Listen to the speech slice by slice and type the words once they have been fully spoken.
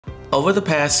Over the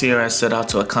past year, I set out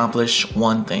to accomplish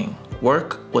one thing: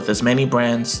 work with as many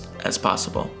brands as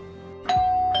possible.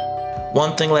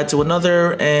 One thing led to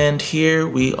another, and here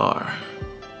we are.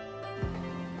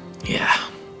 Yeah.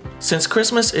 Since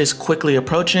Christmas is quickly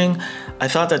approaching, I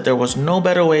thought that there was no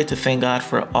better way to thank God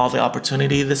for all the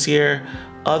opportunity this year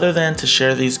other than to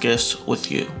share these gifts with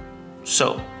you.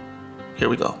 So, here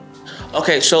we go.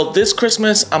 Okay, so this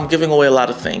Christmas, I'm giving away a lot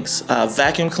of things.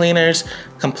 Vacuum cleaners,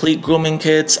 complete grooming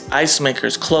kits, ice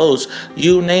makers, clothes,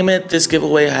 you name it, this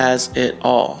giveaway has it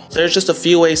all. There's just a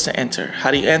few ways to enter.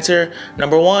 How do you enter?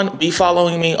 Number one, be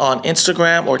following me on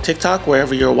Instagram or TikTok,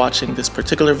 wherever you're watching this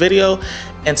particular video,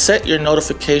 and set your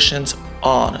notifications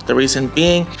on. The reason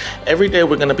being, every day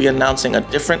we're gonna be announcing a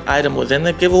different item within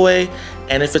the giveaway,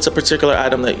 and if it's a particular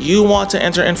item that you want to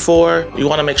enter in for, you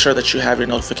wanna make sure that you have your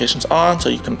notifications on so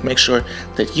you can make sure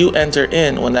that you enter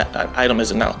in when that item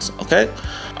is announced, okay?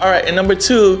 All right, and number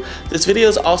two, this video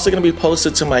is also gonna be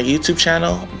posted to my YouTube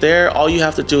channel. There, all you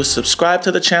have to do is subscribe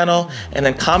to the channel and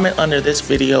then comment under this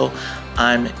video,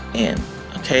 "I'm in."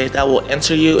 Okay, that will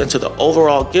enter you into the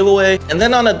overall giveaway. And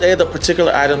then on the day the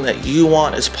particular item that you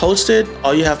want is posted,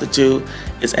 all you have to do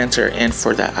is enter in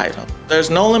for that item. There's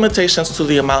no limitations to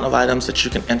the amount of items that you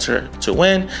can enter to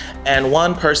win, and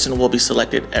one person will be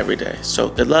selected every day. So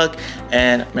good luck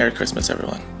and Merry Christmas,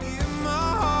 everyone.